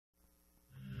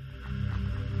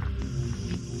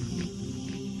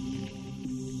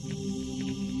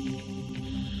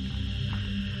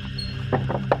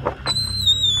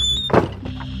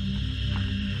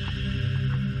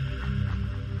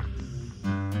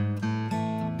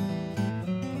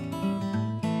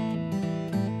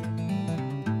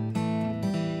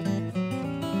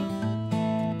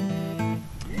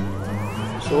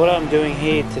So what I'm doing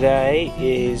here today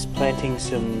is planting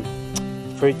some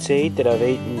fruit seed that I've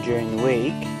eaten during the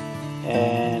week,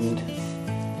 and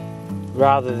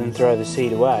rather than throw the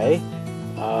seed away,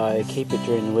 I keep it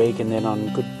during the week, and then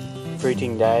on good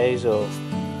fruiting days or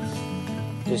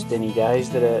just any days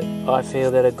that I feel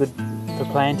that are good for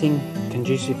planting,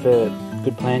 conducive for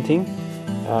good planting,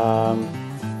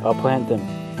 I'll plant them.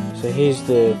 So here's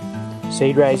the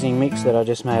seed raising mix that I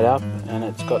just made up, and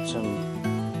it's got some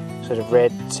sort of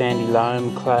red sandy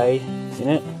loam clay in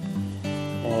it,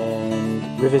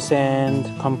 and river sand,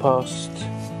 compost,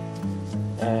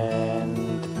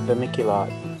 and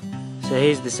vermiculite. So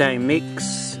here's the same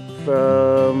mix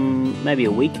from maybe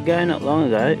a week ago, not long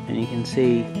ago, and you can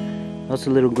see lots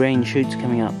of little green shoots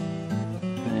coming up,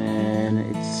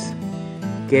 and it's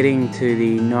getting to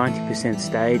the 90%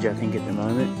 stage, I think, at the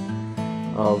moment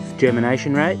of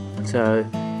germination rate. So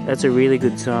that's a really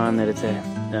good sign that it's a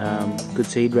good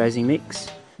seed raising mix.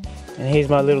 And here's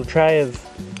my little tray of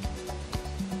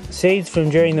seeds from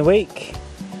during the week.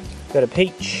 Got a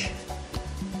peach,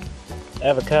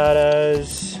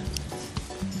 avocados,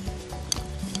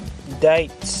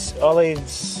 dates,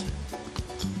 olives,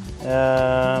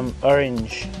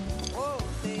 orange,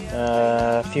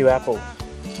 a few apple.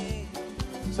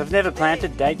 So I've never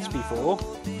planted dates before.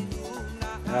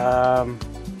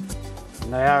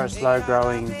 They are a slow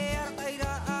growing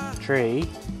tree,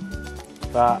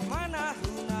 but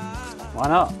why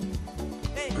not?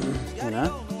 You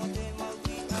know?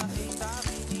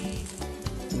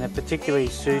 And they're particularly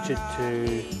suited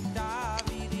to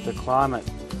the climate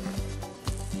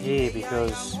here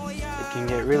because it can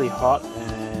get really hot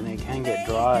and it can get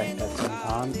dry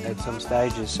at some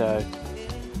stages, so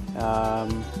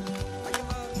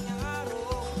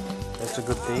it's a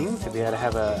good thing to be able to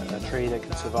have a tree that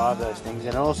can survive those things,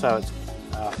 and also it's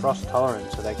frost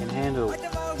tolerant, so they can handle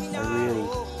a really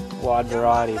wide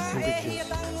variety of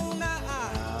temperatures.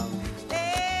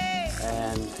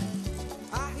 And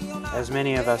as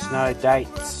many of us know,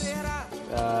 dates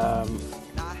are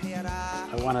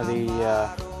one of the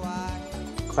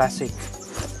classic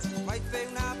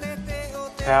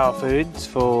power foods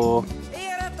for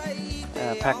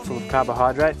packed full of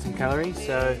carbohydrates and calories,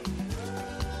 so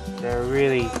they're a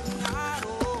really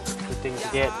good thing to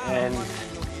get. And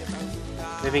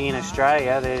living in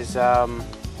Australia, there's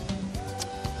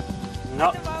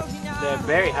they're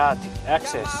very hard to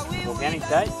access organic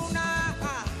dates.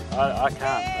 I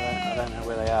can't, I don't know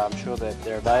where they are. I'm sure that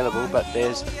they're available, but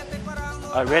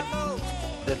I read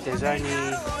that there's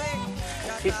only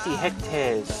 50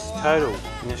 hectares total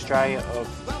in Australia of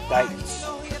dates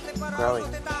growing,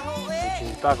 which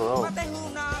is bugger all.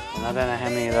 And I don't know how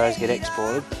many of those get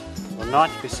exported. Well,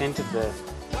 90% of the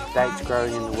dates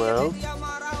growing in the world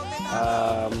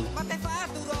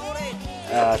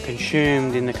are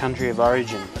consumed in the country of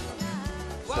origin.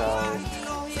 So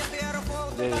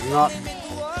there's not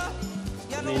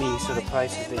many sort of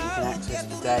places that you can access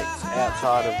the dates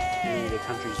outside of any of the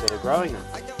countries that are growing them.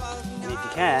 And if you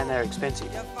can, they're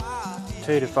expensive.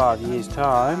 2 to 5 years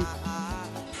time,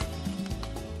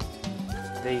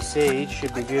 these seeds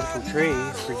should be beautiful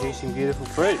trees producing beautiful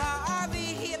fruit.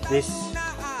 This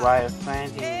way of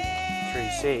planting through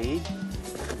seed,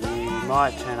 you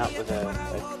might turn up with a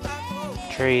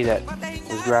tree that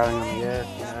was growing on the earth,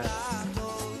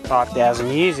 5,000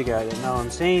 years ago, that no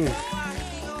one's seen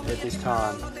at this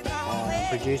time,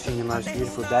 producing the most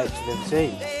beautiful dates you've ever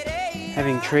seen.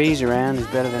 Having trees around is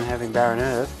better than having barren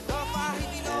earth,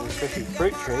 and especially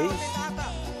fruit trees.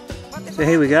 So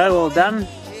here we go, all done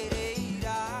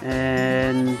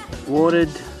and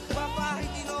watered.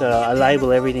 So I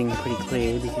label everything pretty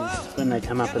clear, because when they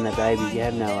come up and they're babies, you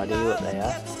have no idea what they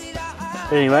are.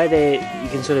 But anyway, you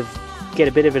can sort of get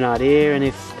a bit of an idea, and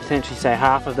if potentially say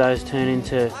half of those turn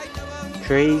into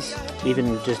trees,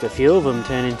 even just a few of them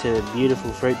turn into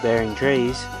beautiful fruit-bearing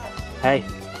trees, hey,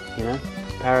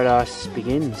 paradise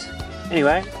begins.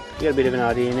 Anyway, you got a bit of an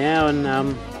idea now, and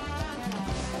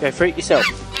go fruit yourself.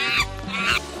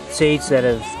 Seeds that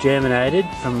have germinated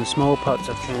from the small pots,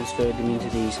 I've transferred them into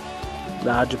these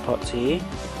larger pots here,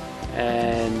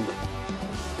 and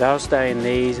they'll stay in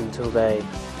these until they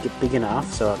get big enough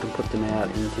so I can put them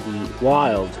out into the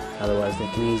wild. Otherwise they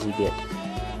can easily get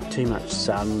too much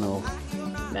sun, or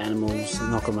animals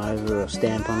knock them over or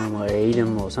stamp on them or eat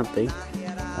them or something.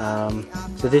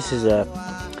 So this is a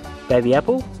baby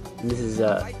apple, and this is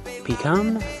a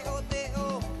pecan,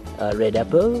 a red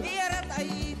apple,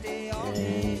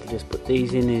 and just put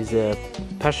these in as a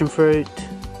passion fruit,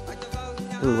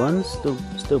 little ones,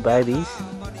 still babies,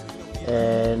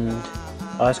 and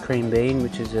ice cream bean,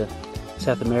 which is a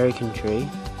South American tree.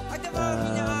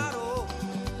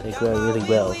 They grow really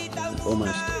well.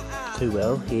 almost too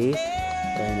well here.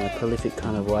 They're in a prolific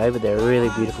kind of way, but they're a really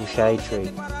beautiful shade tree,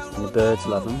 and the birds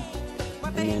love them.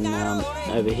 And then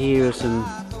over here are some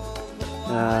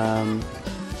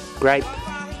grape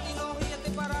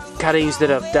cuttings that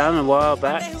I've done a while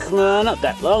back. Not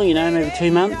that long, you know, maybe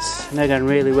 2 months, and they're going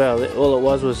really well. All it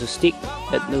was a stick,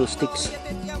 that little sticks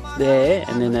there,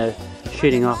 and then they're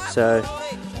shooting off, so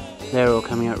they're all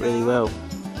coming up really well.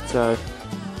 So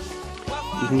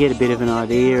you can get a bit of an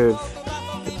idea of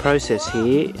the process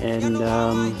here, and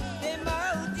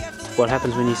what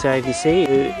happens when you save your seed.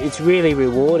 It's really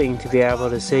rewarding to be able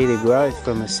to see the growth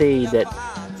from a seed that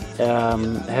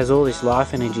has all this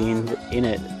life energy in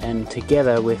it, and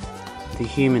together with the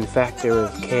human factor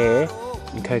of care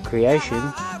and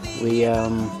co-creation, we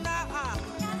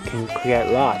can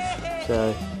create life.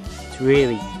 So it's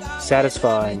really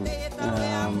satisfying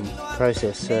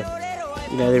process. So,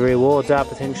 you know, the rewards are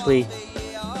potentially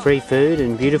free food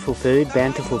and beautiful food,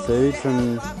 bountiful food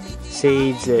from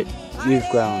seeds that you've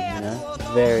grown, you know,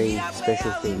 very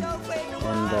special thing.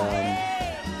 And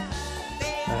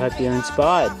I hope you're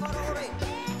inspired.